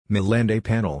Milande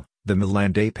panel. The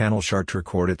Milande panel chart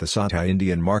record at the Sata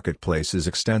Indian marketplace is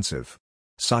extensive.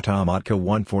 Sata Matka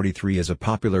 143 is a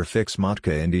popular fixed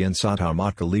Matka Indian Sata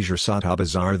Matka leisure Sata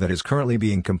bazaar that is currently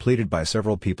being completed by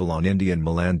several people on Indian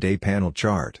Milande panel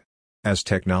chart. As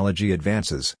technology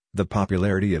advances, the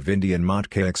popularity of Indian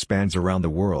Matka expands around the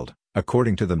world,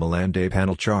 according to the Milande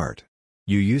panel chart.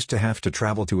 You used to have to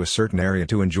travel to a certain area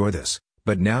to enjoy this,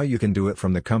 but now you can do it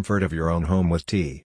from the comfort of your own home with tea,